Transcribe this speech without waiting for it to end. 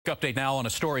Update now on a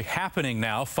story happening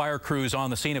now. Fire crews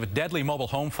on the scene of a deadly mobile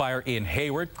home fire in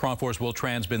Hayward. KRON 4's Will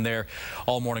Tran's been there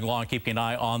all morning long, keeping an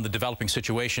eye on the developing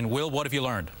situation. Will, what have you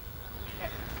learned?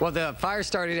 Well, the fire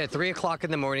started at 3 o'clock in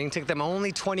the morning. It took them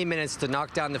only 20 minutes to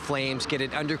knock down the flames, get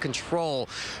it under control.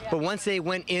 But once they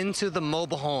went into the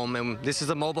mobile home, and this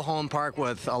is a mobile home park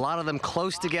with a lot of them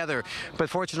close together, but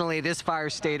fortunately this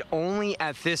fire stayed only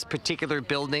at this particular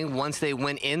building. Once they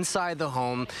went inside the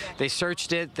home, they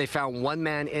searched it. They found one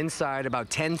man inside about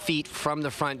 10 feet from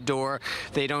the front door.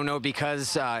 They don't know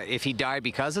because if he died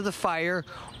because of the fire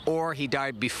or he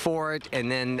died before it,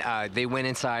 and then they went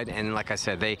inside, and like I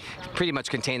said, they pretty much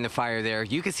contained the fire there.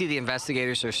 You can see the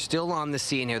investigators are still on the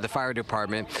scene here, the fire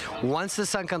department. Once the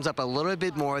sun comes up a little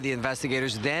bit more, the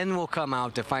investigators then will come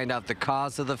out to find out the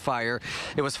cause of the fire.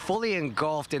 It was fully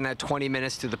engulfed in that 20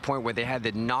 minutes to the point where they had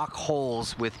to knock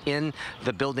holes within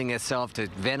the building itself to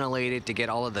ventilate it, to get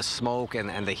all of the smoke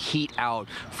and the heat out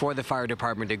for the fire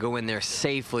department to go in there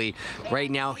safely.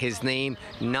 Right now, his name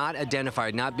not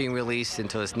identified, not being released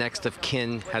until his next of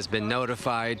kin has been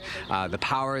notified. The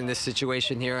power in this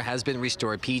situation here has been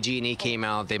restored. PG&E came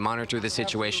out, they monitored the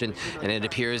situation, and it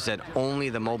appears that only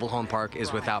the mobile home park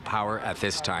is without power at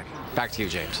this time. Back to you,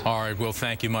 James. All right, Will,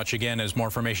 thank you much again. As more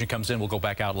information comes in, we'll go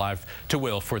back out live to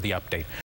Will for the update.